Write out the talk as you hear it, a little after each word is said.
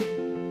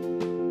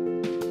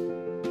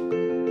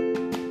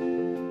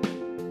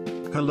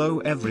Hello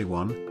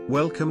everyone,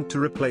 welcome to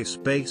Replace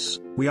Base.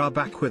 We are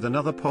back with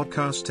another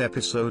podcast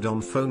episode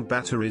on phone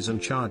batteries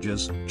and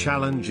chargers,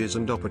 challenges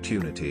and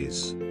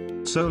opportunities.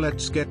 So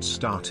let's get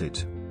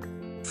started.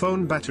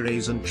 Phone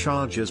batteries and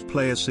chargers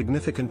play a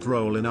significant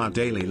role in our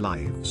daily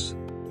lives.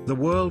 The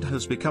world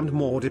has become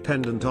more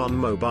dependent on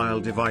mobile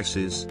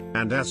devices,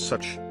 and as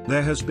such,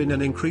 there has been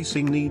an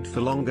increasing need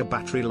for longer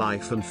battery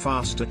life and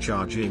faster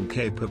charging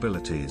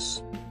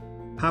capabilities.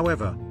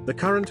 However, the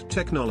current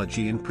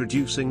technology in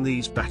producing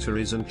these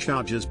batteries and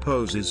chargers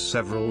poses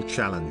several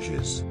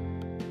challenges.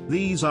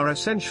 These are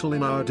essential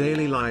in our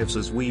daily lives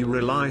as we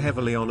rely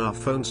heavily on our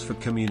phones for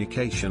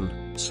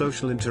communication,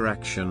 social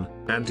interaction,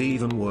 and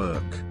even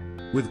work.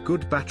 With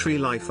good battery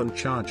life and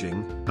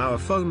charging, our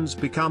phones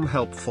become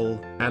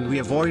helpful, and we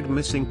avoid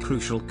missing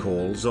crucial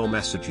calls or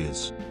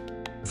messages.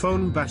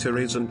 Phone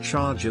batteries and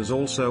chargers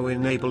also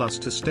enable us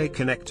to stay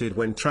connected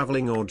when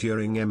traveling or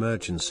during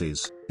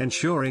emergencies,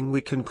 ensuring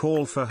we can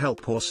call for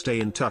help or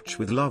stay in touch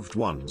with loved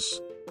ones.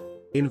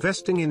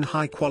 Investing in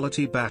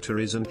high-quality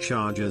batteries and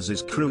chargers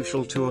is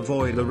crucial to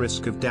avoid the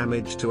risk of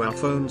damage to our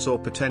phones or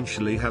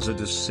potentially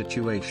hazardous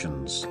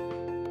situations.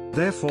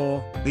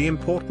 Therefore, the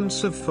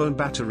importance of phone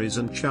batteries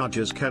and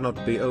chargers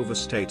cannot be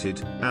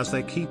overstated, as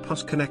they keep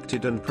us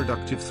connected and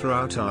productive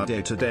throughout our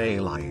day-to-day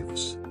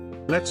lives.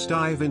 Let's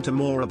dive into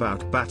more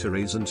about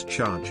batteries and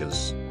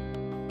chargers.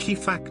 Key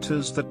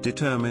factors that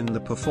determine the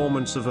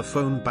performance of a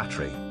phone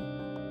battery.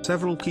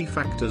 Several key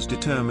factors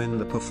determine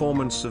the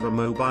performance of a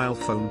mobile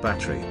phone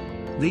battery.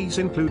 These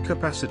include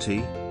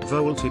capacity,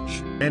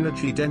 voltage,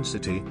 energy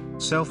density,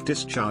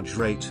 self-discharge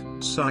rate,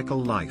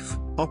 cycle life,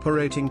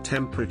 operating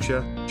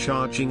temperature,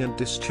 charging and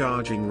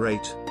discharging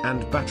rate,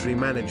 and battery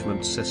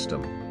management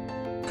system.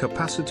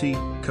 Capacity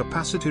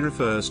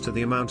refers to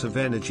the amount of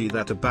energy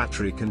that a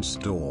battery can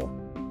store.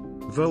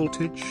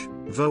 Voltage,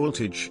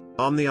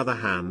 on the other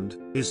hand,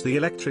 is the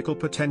electrical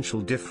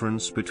potential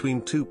difference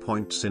between 2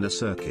 points in a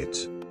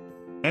circuit.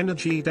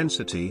 Energy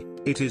density,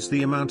 it is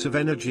the amount of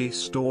energy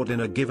stored in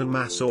a given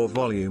mass or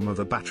volume of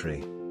a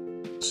battery.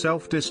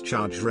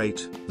 Self-discharge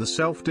rate, the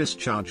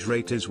self-discharge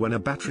rate is when a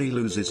battery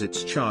loses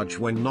its charge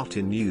when not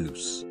in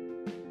use.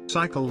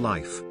 Cycle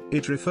life,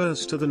 it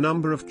refers to the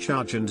number of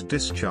charge and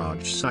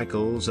discharge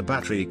cycles a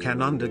battery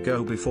can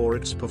undergo before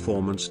its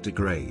performance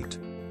degrade.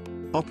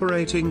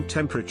 Operating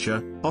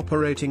temperature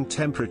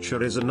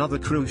is another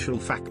crucial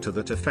factor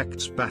that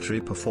affects battery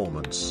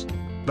performance.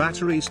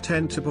 Batteries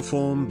tend to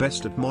perform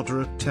best at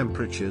moderate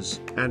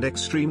temperatures, and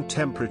extreme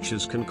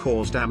temperatures can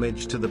cause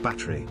damage to the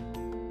battery.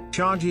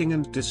 Charging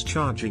and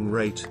discharging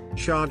rate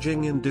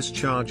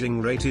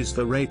is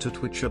the rate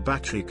at which a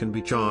battery can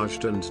be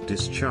charged and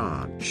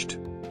discharged.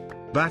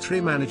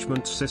 Battery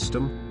management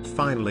system,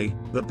 finally,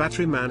 the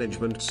battery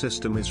management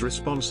system is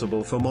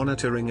responsible for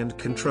monitoring and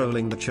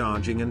controlling the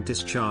charging and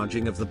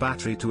discharging of the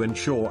battery to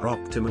ensure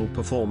optimal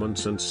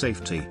performance and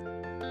safety.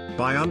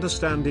 By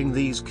understanding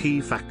these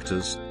key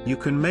factors, you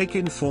can make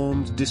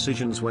informed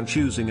decisions when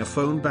choosing a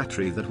phone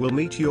battery that will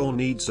meet your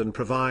needs and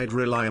provide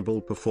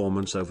reliable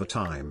performance over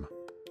time.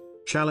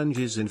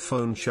 Challenges in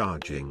phone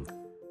charging.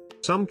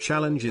 Some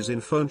challenges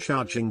in phone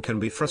charging can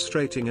be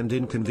frustrating and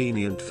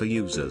inconvenient for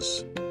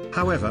users.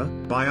 However,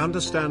 by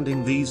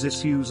understanding these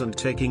issues and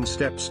taking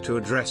steps to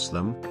address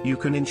them, you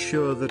can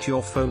ensure that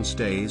your phone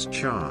stays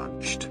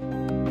charged.